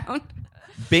the ground.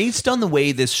 Based on the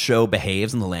way this show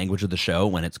behaves and the language of the show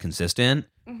when it's consistent,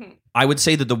 I would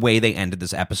say that the way they ended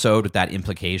this episode with that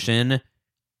implication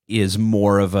is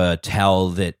more of a tell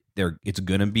that it's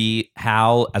gonna be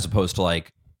Hal, as opposed to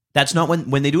like that's not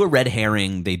when they do a red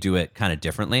herring, they do it kind of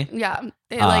differently. Yeah,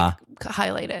 they like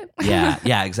highlight it.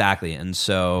 yeah, exactly. And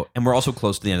we're also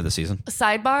close to the end of the season.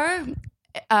 Sidebar,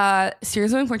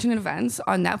 Series of Unfortunate Events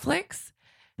on Netflix.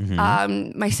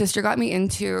 My sister got me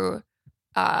into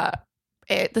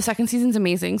it. The second season's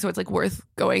amazing, so it's like worth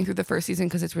going through the first season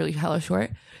because it's really hella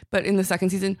short. But in the second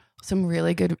season, some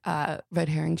really good red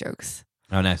herring jokes.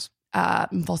 Oh, nice.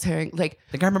 False herring, like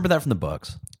I think I remember that from the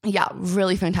books. Yeah,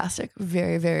 really fantastic.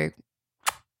 Very, very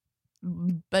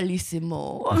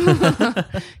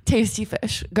bellissimo. Tasty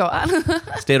fish. Go on.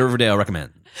 State of Riverdale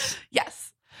recommend.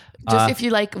 Yes. Just if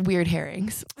you like weird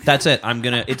herrings. That's it.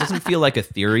 It doesn't feel like a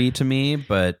theory to me,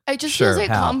 but it just sure, feels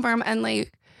like confirm, and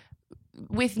like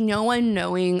with no one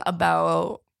knowing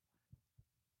about,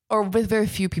 or with very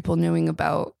few people knowing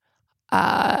about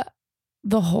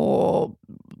the whole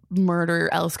murder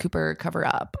Alice Cooper cover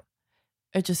up.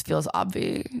 It just feels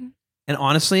obvious. And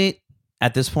honestly,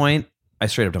 at this point, I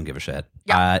straight up don't give a shit.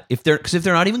 Yeah. If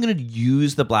they're not even going to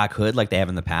use the Black Hood like they have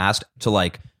in the past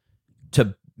to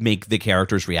make the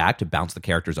characters react, to bounce the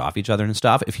characters off each other and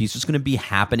stuff, if he's just going to be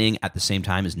happening at the same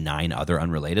time as 9 other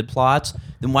unrelated plots,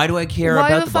 then why do I care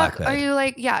about the Black Hood? Are you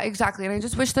like, yeah, exactly. And I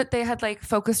just wish that they had like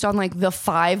focused on like the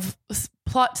 5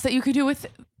 plots that you could do with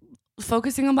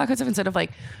focusing on Black Hood stuff instead of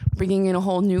like bringing in a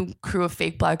whole new crew of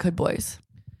fake Black Hood boys.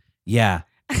 Yeah.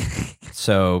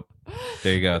 So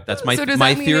there you go. That's my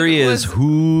my theory is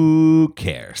who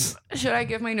cares? Should I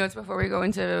give my notes before we go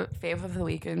into fave of the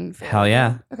week and hell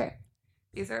yeah. Okay.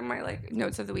 These are my like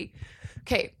notes of the week.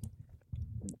 Okay.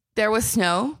 There was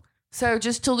snow. So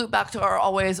just to loop back to our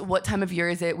always what time of year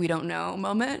is it? We don't know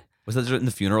moment. Was that in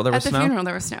the funeral there was snow? At the funeral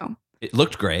there was snow. It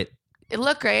looked great. It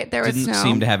looked great. There was snow. Didn't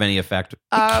seem to have any effect.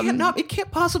 It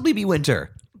can't possibly be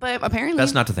winter. But apparently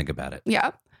that's not to think about it.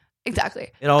 Yeah. Exactly.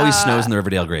 It always snows in the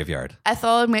Riverdale graveyard.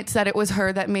 Ethel admits that it was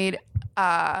her that made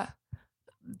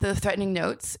the threatening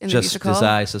notes in the musical. Just as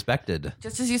I suspected.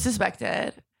 Just as you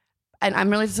suspected. And I'm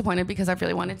really disappointed because I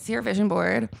really wanted to see her vision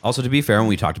board. Also, to be fair, when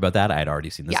we talked about that, I had already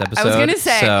seen this episode. I was going to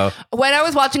say, when I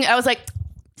was watching it, I was like,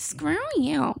 screw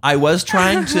you. I was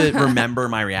trying to remember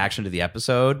my reaction to the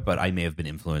episode, but I may have been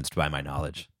influenced by my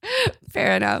knowledge.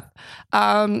 Fair enough.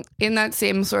 In that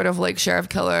same sort of like Sheriff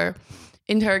Killer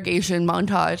interrogation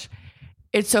montage,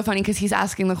 it's so funny because he's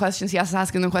asking the questions,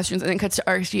 and then cuts to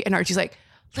Archie, and Archie's like,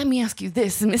 let me ask you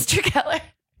this, Mr. Keller.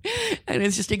 And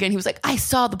it's just, again, he was like, I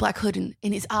saw the Black Hood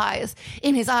in his eyes.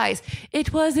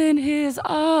 It was in his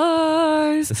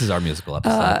eyes. This is our musical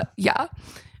episode. Yeah.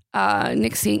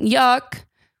 Nick saying, yuck.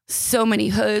 So many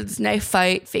hoods, knife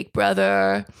fight, fake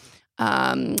brother.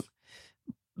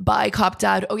 by Cop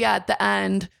Dad. Oh yeah, at the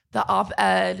end, the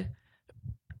op-ed,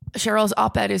 Cheryl's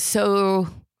op-ed is so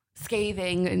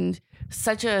scathing and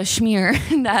such a schmear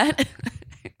that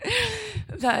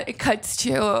that it cuts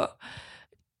to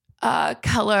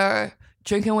Keller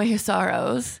drinking away his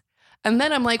sorrows. And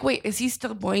then I'm like, wait, is he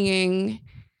still boinging?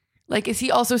 Like, is he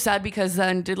also sad because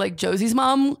then did like Josie's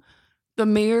mom, the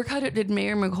mayor cut it? Did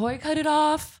Mayor McCoy cut it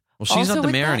off? Well, she's Also not the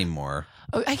with mayor that? anymore.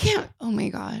 Oh, I can't. Oh my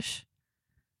gosh.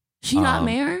 She not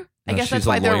mayor? I no, guess she's that's a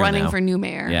why they're lawyer running now. for new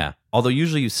mayor. Yeah. Although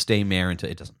usually you stay mayor until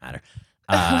it doesn't matter.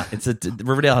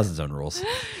 Riverdale has its own rules.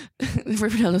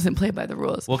 Riverdale doesn't play by the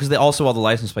rules. Well, because all the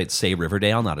license plates say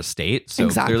Riverdale, not a state. So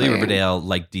Exactly. clearly Riverdale,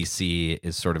 like DC,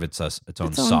 is sort of its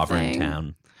own sovereign thing.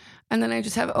 town. And then I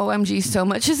just have OMG, so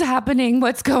much is happening.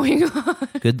 What's going on?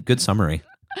 Good summary.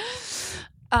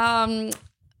 Yeah.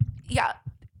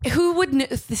 Who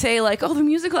would say like, oh, the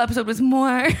musical episode was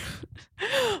more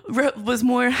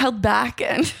held back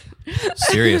and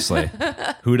Seriously.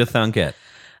 Who'd have thunk it?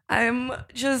 I'm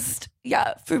just,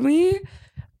 yeah, for me,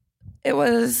 it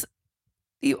was,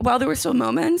 while there were still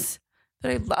moments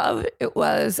that I love, it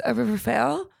was a river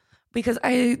fail because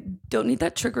I don't need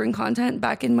that triggering content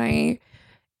back in my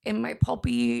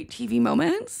pulpy TV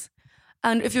moments.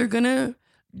 And if you're going to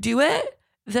do it,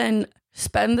 then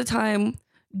spend the time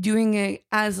doing it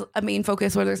as a main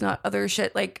focus where there's not other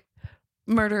shit like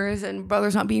murders and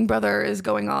brothers not being brothers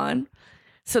going on.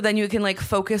 So then you can like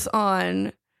focus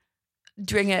on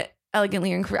doing it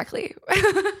elegantly and correctly.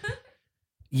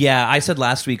 Yeah, I said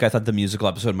last week I thought the musical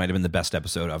episode might have been the best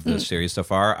episode of the series so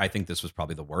far. I think this was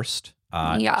probably the worst.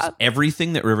 Yeah.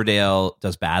 Everything that Riverdale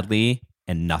does badly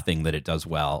and nothing that it does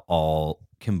well all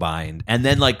combined. And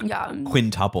then like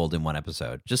quintupled in one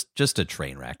episode. Just a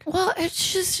train wreck. Well,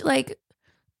 it's just like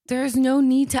there's no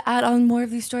need to add on more of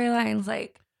these storylines.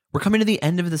 Like We're coming to the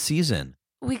end of the season.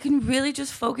 we can really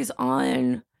just focus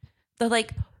on the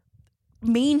like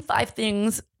main 5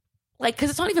 things. Like,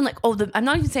 because it's not even like, I'm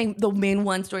not even saying the main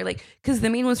one story, like, because the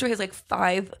main one story has like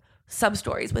 5 sub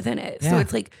stories within it. So Yeah.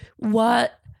 it's like,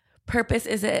 what purpose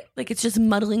is it? Like, it's just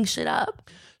muddling shit up.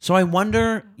 So I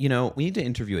wonder, we need to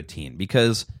interview a teen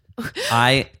because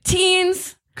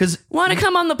Teens because want to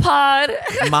come on the pod.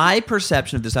 my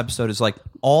perception of this episode is like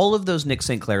all of those Nick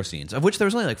St. Clair scenes, of which there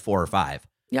was only like 4 or 5,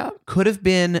 Yeah. could have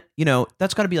been,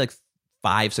 that's got to be like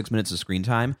 5-6 minutes of screen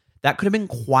time. That could have been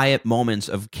quiet moments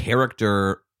of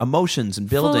character emotions and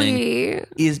building.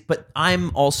 Fully. But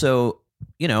I'm also,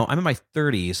 I'm in my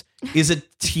 30s. Is a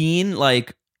teen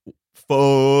like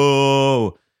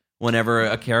whenever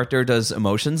a character does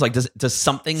emotions? Like, does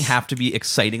something have to be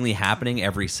excitingly happening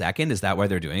every second? Is that why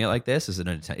they're doing it like this? Is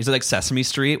it like Sesame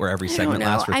Street where every segment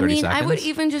lasts for 30 seconds? I would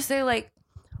even just say like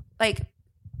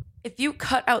if you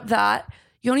cut out that,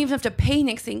 you don't even have to pay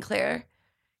Nick St. Clair.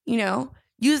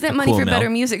 Use that money cool for mill. better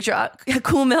music drop, a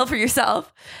cool mill for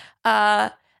yourself.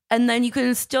 And then you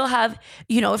can still have,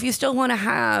 if you still want to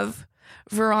have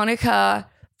Veronica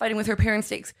fighting with her parent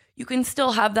stakes, you can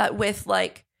still have that with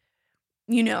like,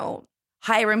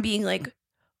 Hiram being like,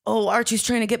 oh, Archie's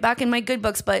trying to get back in my good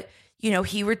books, but,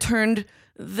 he returned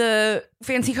the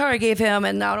fancy car I gave him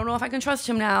and now I don't know if I can trust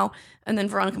him now. And then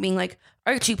Veronica being like,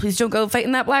 Archie, please don't go fight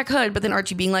in that Black Hood. But then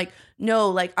Archie being like, no,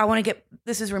 like, I want to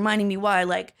this is reminding me why,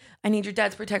 like, I need your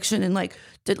dad's protection. And like,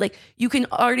 you can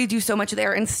already do so much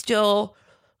there and still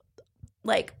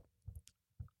like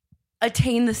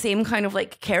attain the same kind of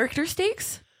like character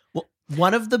stakes. Well,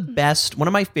 one of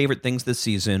my favorite things this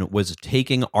season was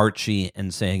taking Archie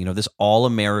and saying, this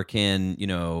all-American,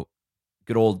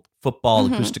 good old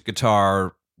football acoustic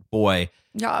guitar boy.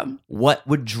 Yeah. What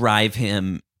would drive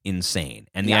him insane?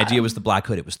 And the idea was the Black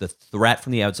Hood. It was the threat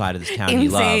from the outside of this town he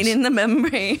loves. Insane in the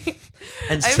memory.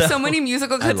 And I have so many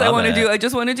musical cuts I want to do. I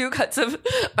just want to do cuts of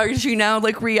Archie now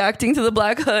like reacting to the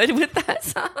Black Hood with that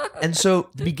song. And so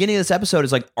the beginning of this episode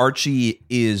is like Archie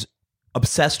is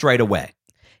obsessed right away.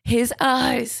 His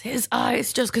eyes,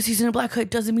 just because he's in a Black Hood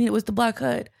doesn't mean it was the Black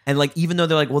Hood. And like, even though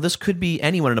they're like, well, this could be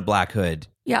anyone in a Black Hood.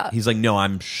 Yeah. He's like, no,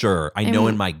 I'm sure. I know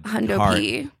in my Hundo heart.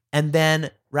 P. And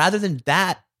then rather than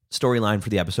that storyline for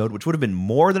the episode, which would have been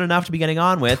more than enough to be getting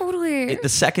on with, Totally. the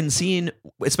second scene,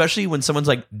 especially when someone's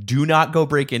like, do not go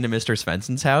break into Mr.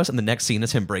 Svenson's house. And the next scene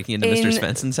is him breaking into Mr.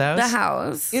 Svenson's house. The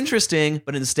house. Interesting.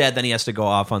 But instead, then he has to go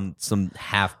off on some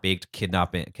half-baked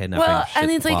kidnapping Well, shit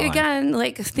and it's like, plotline. again,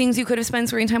 like things you could have spent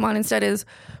screen time on instead is,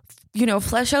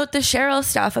 flesh out the Cheryl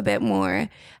stuff a bit more.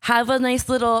 Have a nice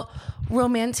little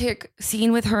romantic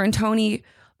scene with her and Tony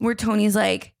where Tony's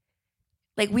like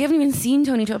we haven't even seen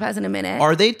Tony Topaz in a minute.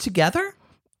 Are they together?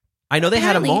 I know they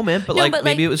Apparently. had a moment, but No, like but,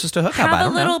 maybe it was just a hookup. have I a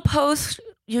don't little know. post,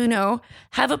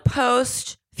 have a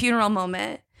post funeral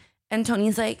moment. And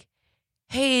Tony's like,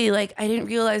 hey, like, I didn't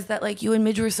realize that, like, you and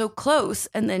Midge were so close.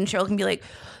 And then Cheryl can be like,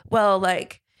 well,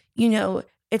 like, you know,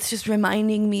 it's just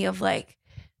reminding me of, like,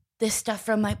 this stuff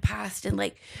from my past. And,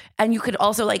 like, and you could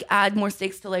also, like, add more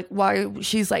stakes to, like, why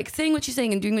she's, like, saying what she's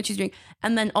saying and doing what she's doing.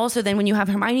 And then also then when you have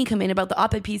Hermione come in about the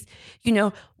op-ed piece, you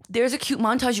know, there's a cute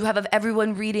montage you have of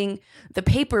everyone reading the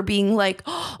paper being like,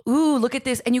 oh, ooh, look at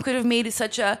this. And you could have made it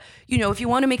such a, you know, if you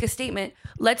want to make a statement,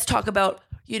 let's talk about,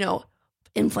 you know,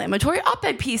 inflammatory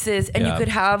op-ed pieces. And you could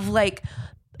have, like,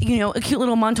 you know, a cute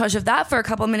little montage of that for a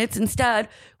couple of minutes instead,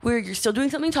 where you're still doing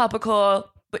something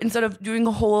topical, but instead of doing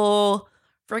a whole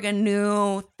friggin'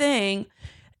 new thing,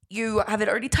 you have it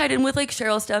already tied in with, like,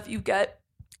 Cheryl stuff. You get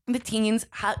the teens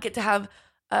get to have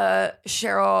a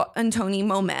Cheryl and Tony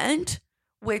moment,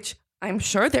 which I'm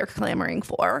sure they're clamoring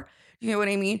for. You know what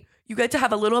I mean? You get to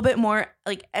have a little bit more,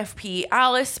 like, FP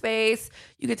Alice space.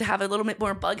 You get to have a little bit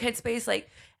more Bughead space, like,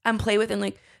 and play with. And,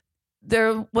 like,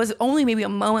 there was only maybe a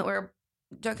moment where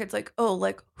Jughead's like, oh,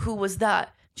 like, who was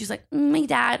that? She's like, my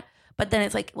dad. But then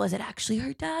it's like, was it actually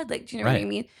her dad? Like, do you know what I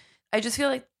mean? I just feel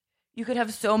like you could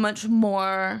have so much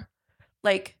more,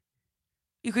 like,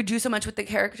 you could do so much with the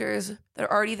characters that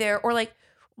are already there. Or, like,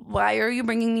 why are you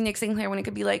bringing me Nick St. Clair when it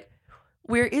could be like,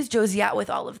 where is Josie at with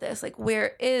all of this? Like,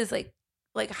 where is, like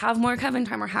have more Kevin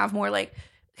time, or have more, like,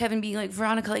 Kevin being like,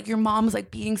 Veronica, like, your mom's,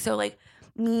 like, being so, like,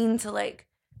 mean to, like,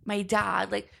 my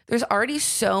dad. Like, there's already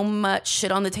so much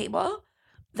shit on the table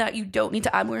that you don't need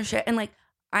to add more shit. And, like,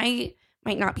 I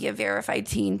might not be a verified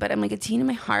teen, but I'm, like, a teen in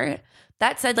my heart.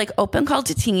 That said, like, open call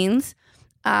to teens.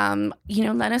 You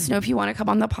know, let us know if you want to come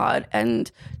on the pod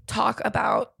and talk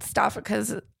about stuff,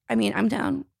 because, I mean, I'm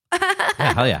down.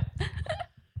 Yeah, hell yeah.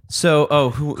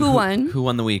 So, who won? Who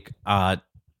won the week? I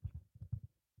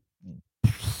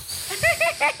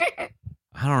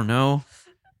don't know.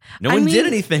 No one did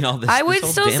anything all this. I would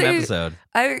this still whole damn say, episode.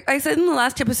 I said in the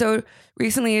last episode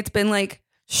recently, it's been, like,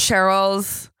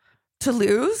 Cheryl's to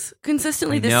lose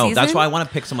consistently this season. That's why I want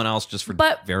to pick someone else just for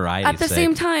variety. At the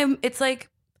same time, it's like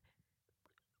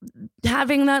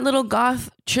having that little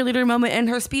goth cheerleader moment in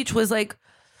her speech was, like,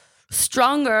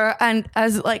 stronger, and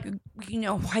as, like, you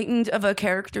know, heightened of a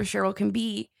character Cheryl can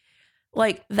be,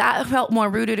 like, that felt more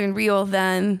rooted and real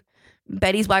than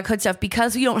Betty's Black Hood stuff,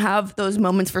 because you don't have those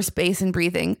moments for space and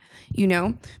breathing, you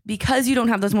know, because you don't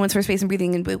have those moments for space and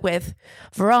breathing with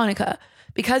Veronica,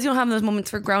 because you don't have those moments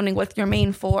for grounding with your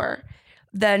main four,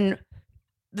 then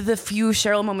the few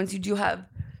Cheryl moments you do have,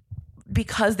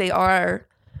 because they are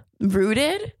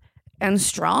rooted and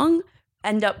strong,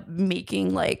 end up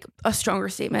making, like, a stronger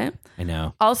statement. I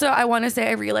know. Also, I want to say,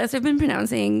 I realized I've been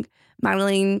pronouncing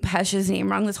Madeleine Pesch's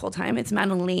name wrong this whole time. It's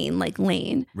Madeleine, like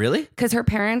Lane. Really? Because her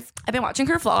parents, I've been watching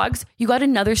her vlogs. You got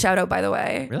another shout out, by the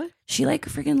way. Really? She, like,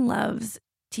 freaking loves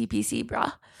TPC,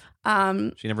 brah.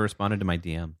 She never responded to my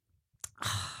DM.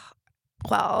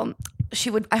 Well,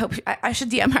 she would. I hope I should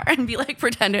DM her and be like,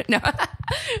 pretend it. No,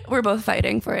 we're both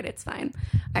fighting for it. It's fine.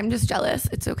 I'm just jealous.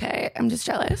 It's okay. I'm just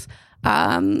jealous.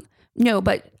 No,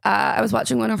 but I was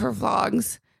watching one of her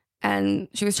vlogs, and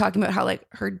she was talking about how, like,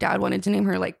 her dad wanted to name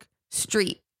her, like,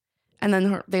 Street, and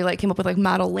then they, like, came up with, like,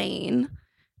 Madeleine.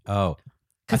 Oh,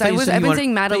 because I've been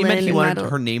saying Madeline. You meant he wanted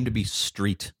her name to be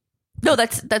Street. No,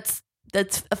 that's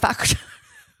a fact.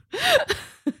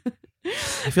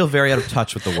 I feel very out of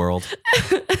touch with the world.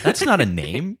 That's not a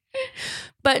name.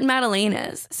 But Madeleine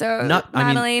is. So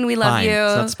Madeleine, we love fine. you.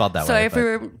 It's not spelled that way. So if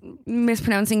we're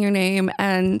mispronouncing your name,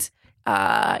 and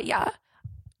yeah,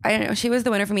 I don't know. She was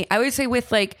the winner for me. I would say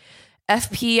with, like,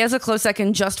 FP as a close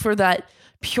second, just for that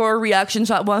pure reaction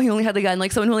shot while he only had the gun.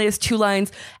 Like, someone who only has two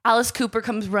lines. Alice Cooper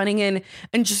comes running in,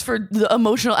 and just for the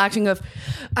emotional acting of,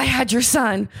 I had your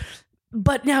son,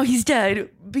 but now he's dead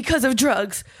because of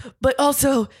drugs, but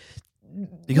also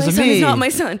because my of son me. is not my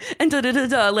son. And da da da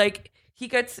da. Like, he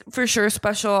gets for sure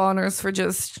special honors for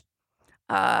just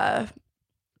rolling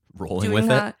doing with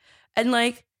that. it. And,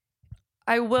 like,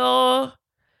 I will,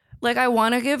 like, I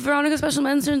want to give Veronica special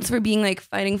mentions for being, like,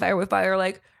 fighting fire with fire,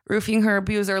 like, roofing her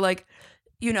abuser. Like,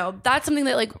 you know, that's something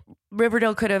that, like,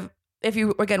 Riverdale could have, if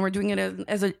you, again, were doing it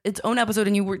as its own episode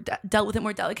and you were dealt with it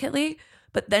more delicately.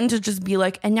 But then to just be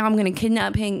like, and now I'm going to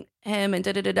kidnap him and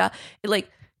da da da da. It, like,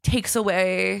 takes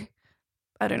away,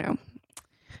 I don't know.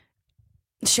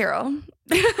 Cheryl,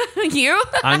 you?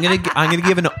 I'm gonna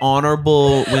give an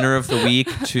honorable winner of the week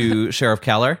to Sheriff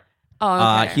Keller.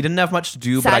 Oh, okay. He didn't have much to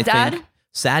do, Sad but I dad? think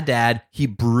sad dad. He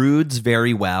broods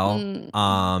very well.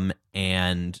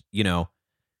 And you know,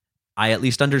 I at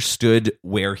least understood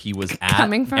where he was at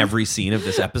Coming from? every scene of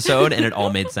this episode, and it all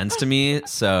made sense to me.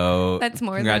 So That's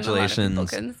more congratulations. than a lot of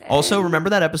people can say. Also, remember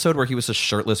that episode where he was just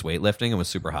shirtless weightlifting and was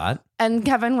super hot? And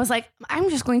Kevin was like, I'm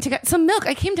just going to get some milk.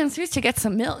 I came downstairs to get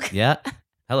some milk. Yeah.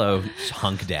 Hello,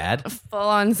 hunk dad. Full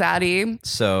on zaddy.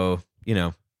 So,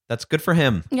 that's good for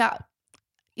him. Yeah.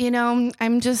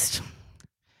 I'm just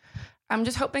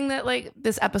hoping that like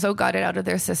this episode got it out of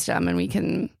their system and we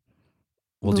can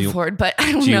move forward. But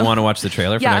I don't know. Do you want to watch the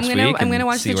trailer for next week? I'm going to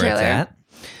watch see the where it's trailer. at?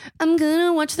 I'm going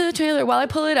to watch the trailer. While I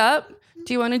pull it up,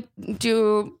 do you want to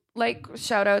do like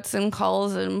shout outs and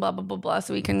calls and blah, blah, blah, blah,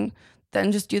 so we can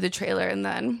then just do the trailer? And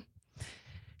then,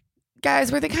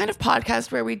 guys, we're the kind of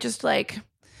podcast where we just like,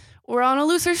 we're on a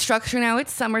looser structure now.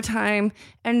 It's summertime.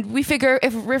 And we figure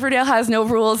if Riverdale has no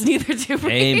rules, neither do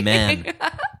we. Amen.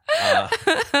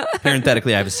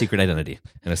 Parenthetically, I have a secret identity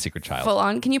and a secret child. Full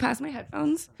on. Can you pass my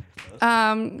headphones?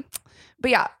 But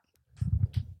yeah,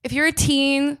 if you're a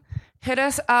teen, hit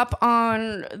us up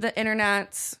on the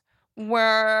internets.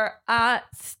 We're at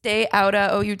Stay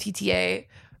Outa, OUTTA,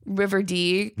 River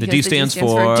D. The because D stands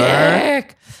for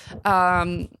Dick.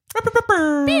 Pew,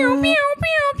 pew,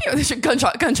 pew, pew. There's a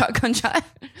gunshot.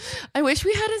 I wish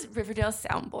we had a Riverdale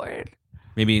soundboard.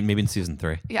 Maybe in season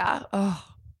 3. Yeah. Oh,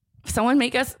 someone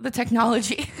make us the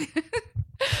technology.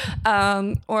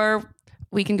 Or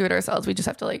we can do it ourselves. We just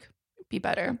have to like be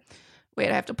better. Wait,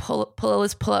 I have to pull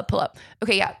up.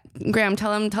 Okay, yeah. Graham,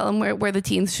 tell them where the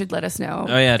teens should let us know.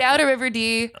 Oh yeah. Stay Out of River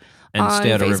D And on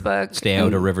Facebook. Stay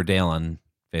Out of Riverdale on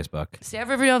Facebook. Stay Out of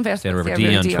Riverdale on Facebook. Stay Out of River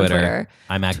D on Twitter.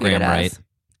 I'm at Tweet Graham at Wright. us.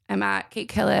 I'm at Kate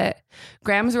Killett.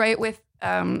 Graham's right with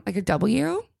like a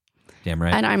W. Damn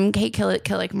right. And I'm Kate Killett,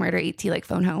 kill like murder, 8T like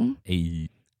phone home. Hey.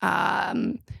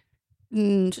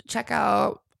 Check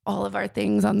out all of our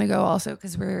things on the go also,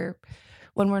 because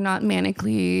when we're not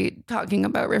manically talking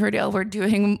about Riverdale, we're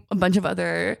doing a bunch of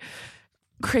other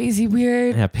crazy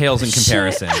weird pales in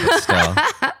comparison, but still.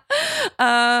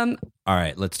 All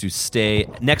right, let's do Stay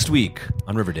next week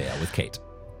on Riverdale with Kate.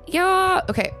 Yeah.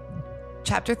 Okay.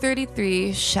 Chapter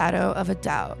 33, Shadow of a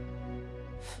Doubt.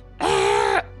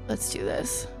 Let's do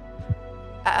this.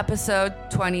 Episode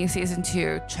 20, season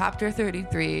 2, chapter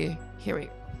 33. Here we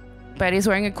go. Betty's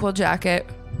wearing a cool jacket.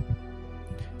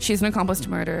 She's an accomplice to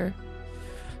murder.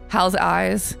 Hal's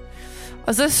eyes.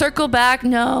 Was this circle back?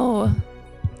 No.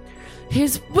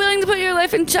 He's willing to put your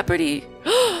life in jeopardy.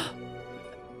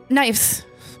 Knives.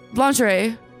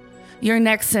 Lingerie. Your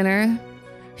next sinner.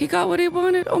 He got what he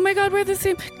wanted. Oh my God, we're the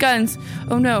same. Guns.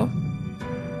 Oh no.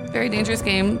 Very dangerous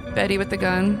game. Betty with the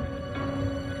gun.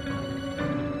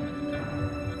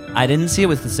 I didn't see it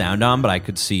with the sound on, but I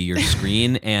could see your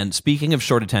screen. And speaking of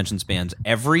short attention spans,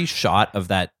 every shot of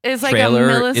that It's like a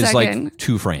trailer is like millisecond.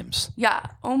 2 frames. Yeah.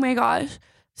 Oh my gosh.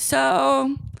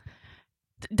 So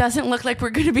doesn't look like we're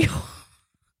going to be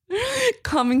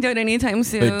coming down anytime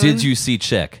soon. But did you see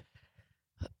Chick?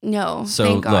 No. So,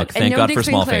 thank God. look, thank And no God Dick for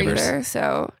small Sinclair favors. Either,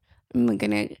 so I'm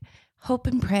going to hope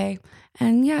and pray.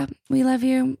 And yeah, we love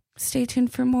you. Stay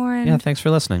tuned for more. And Yeah, thanks for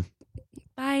listening.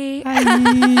 bye.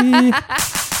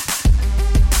 Bye.